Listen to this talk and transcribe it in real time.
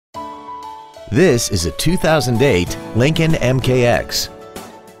This is a 2008 Lincoln MKX.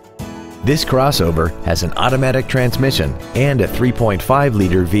 This crossover has an automatic transmission and a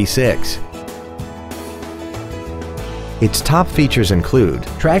 3.5-liter V6. Its top features include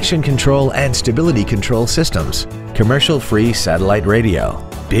traction control and stability control systems, commercial-free satellite radio,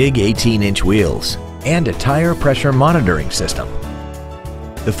 big 18-inch wheels, and a tire pressure monitoring system.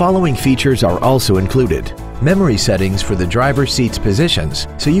 The following features are also included: memory settings for the driver's seat's positions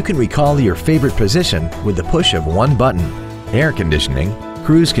so you can recall your favorite position with the push of one button, air conditioning,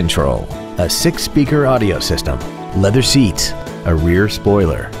 cruise control, a 6-speaker audio system, leather seats, a rear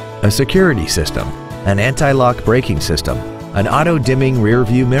spoiler, a security system, an anti-lock braking system, an auto-dimming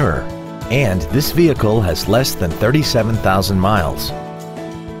rear-view mirror, and this vehicle has less than 37,000 miles.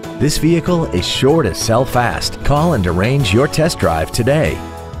 This vehicle is sure to sell fast. Call and arrange your test drive today.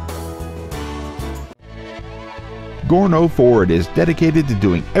 Gorno Ford is dedicated to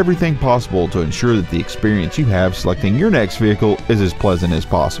doing everything possible to ensure that the experience you have selecting your next vehicle is as pleasant as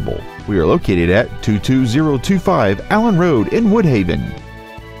possible. We are located at 22025 Allen Road in Woodhaven.